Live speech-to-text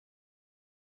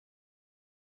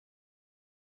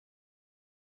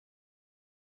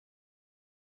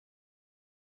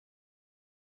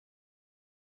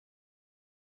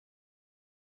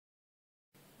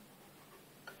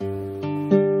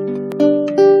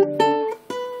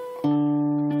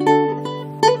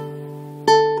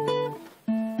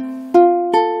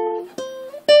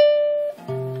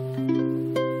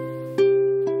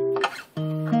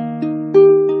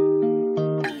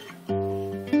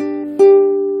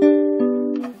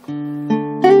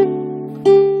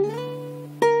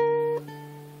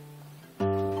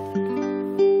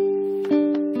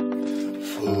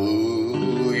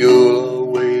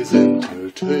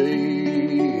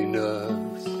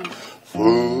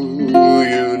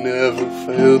never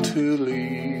fail to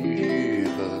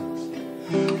leave us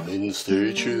in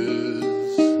stitches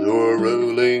or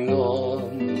rolling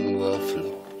on the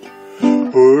floor,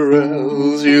 or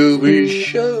else you'll be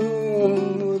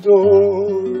shown the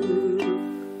door.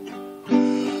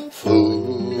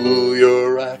 Fool,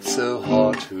 your act so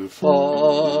hard to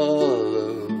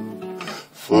follow.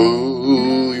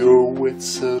 Fool, your wits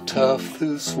so tough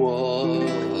to swallow.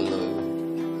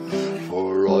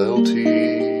 For royalty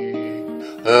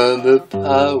and the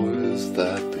powers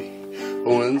that be,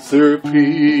 once they're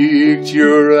peaked,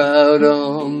 you're out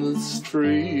on the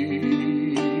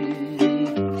street.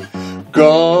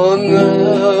 Gone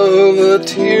now the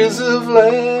tears of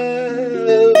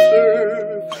laughter.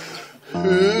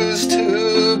 Who's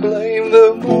to blame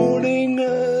the morning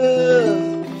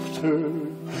after?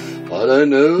 But I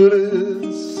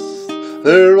noticed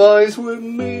their eyes were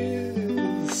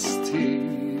misty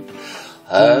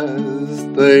as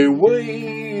they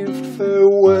waved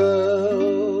farewell.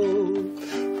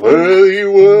 Well,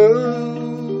 you were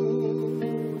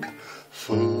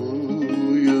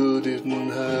fool, you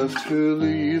didn't have to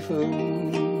leave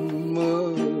them.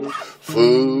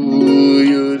 Fool,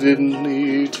 you didn't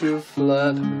need to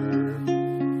flatter.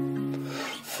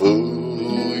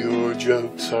 Fool, your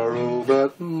jokes are all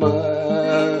that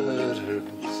matters.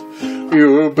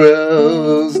 Your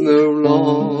bells no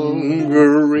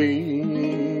longer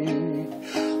ring.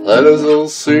 Let us all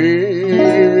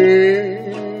sing.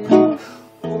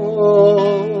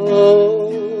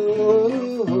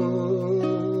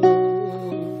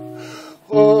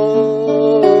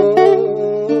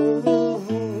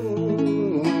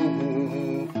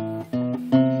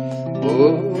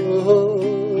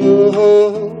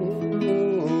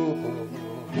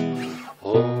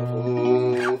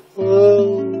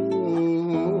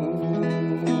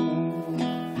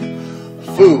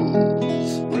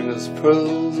 Fools bring us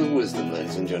pearls of wisdom,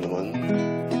 ladies and gentlemen.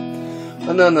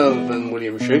 And none other than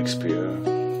William Shakespeare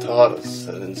taught us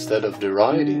that instead of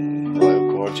deriding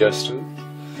royal court jesters,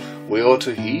 we ought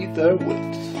to heed their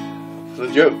wit. For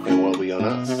the joke may well be on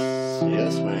us.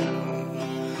 Yes,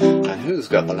 ma'am. And who's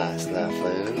got the last laugh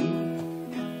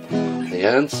then? The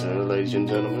answer, ladies and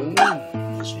gentlemen,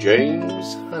 is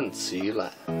James Hansi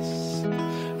Lass,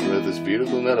 who wrote this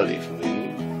beautiful melody for me.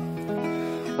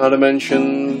 Not to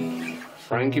mention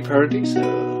Frankie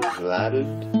Paradiso, who added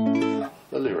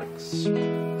the lyrics.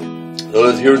 So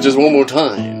let's hear it just one more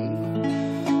time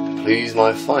to please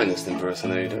my finest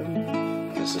impersonator.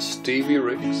 This is Stevie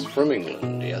Riks from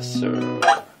England. Yes, sir.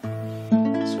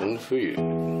 This one for you.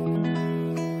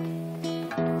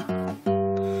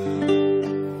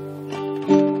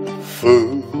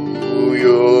 Fool,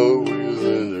 you'll always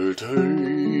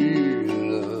entertain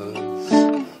us.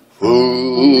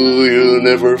 Fool, you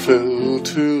never fail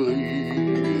to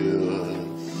leave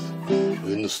us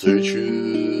in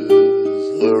stitches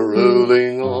or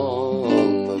rolling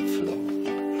on the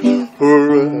floor, or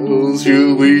else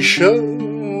you'll be shown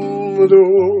the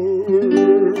door.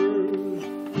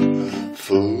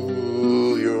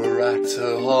 Fool, your act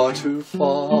so hard to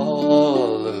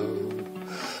follow.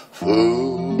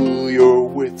 Fool, your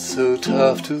wits so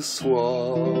tough to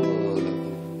swallow.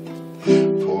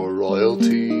 For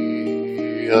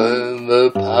royalty and the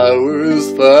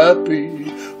powers that be,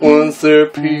 once they're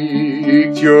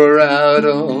peaked, you're out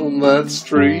on that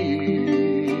street.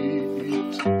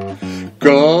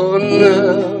 Gone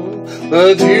now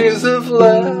the tears of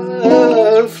laughter.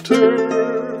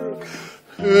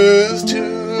 Who's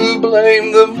to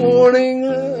blame the morning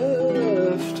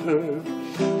after?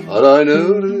 But I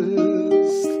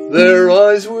noticed their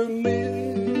eyes were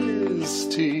misty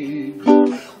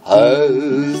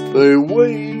as they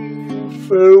waved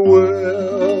farewell.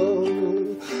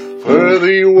 For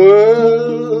the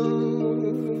world,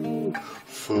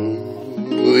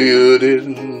 fool, you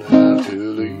didn't have to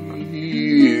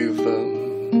leave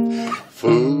them.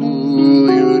 Fool,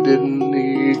 you didn't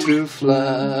need to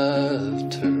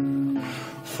flatter.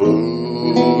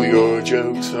 Fool, your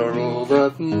jokes are all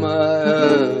that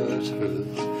matters.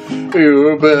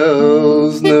 Your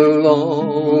bells no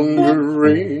longer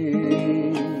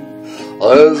ring.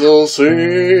 As I'll sing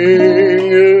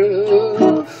it.